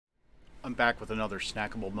I'm back with another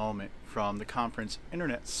snackable moment from the conference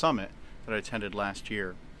Internet Summit that I attended last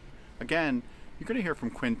year. Again, you're going to hear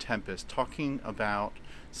from Quinn Tempest talking about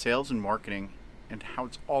sales and marketing and how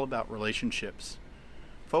it's all about relationships.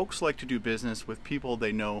 Folks like to do business with people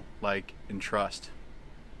they know, like, and trust.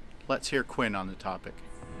 Let's hear Quinn on the topic.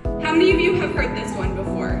 How many of you have heard this one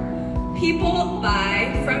before? People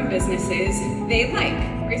buy from businesses they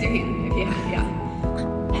like. Raise your hand if you have, yeah.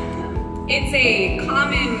 It's a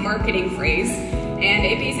common marketing phrase, and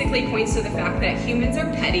it basically points to the fact that humans are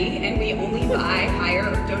petty and we only buy, hire,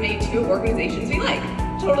 or donate to organizations we like.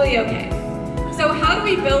 Totally okay. So how do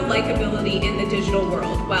we build likability in the digital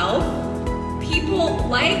world? Well, people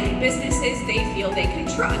like businesses they feel they can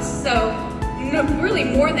trust. So really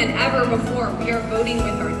more than ever before, we are voting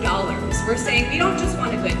with our dollars. We're saying we don't just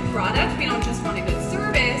want a good product, we don't just want a good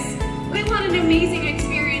service, we want an amazing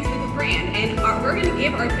experience with a brand, and we're going to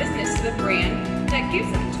give our business to the brand that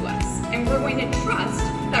gives that to us. And we're going to trust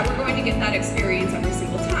that we're going to get that experience every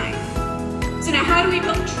single time. So now how do we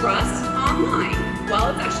build trust online? Well,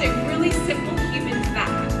 it's actually a really simple human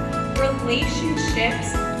fact.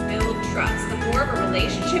 Relationships build trust. The more of a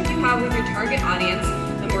relationship you have with your target audience,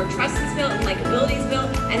 the more trust is built and likability is built,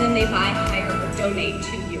 and then they buy, hire, or donate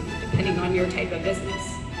to you, depending on your type of business.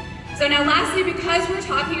 So now lastly, because we're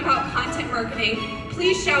talking about content marketing,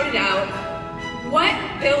 please shout it out. What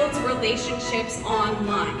builds relationships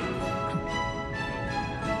online?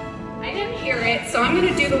 I didn't hear it, so I'm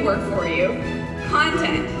going to do the work for you.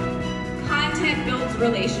 Content. Content builds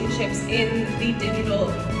relationships in the digital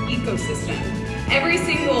ecosystem. Every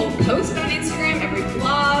single post on Instagram, every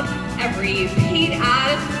blog, every paid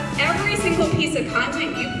ad, every single piece of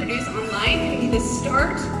content you produce online can be the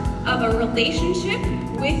start of a relationship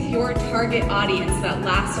with your target audience that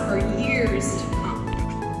lasts for years to come.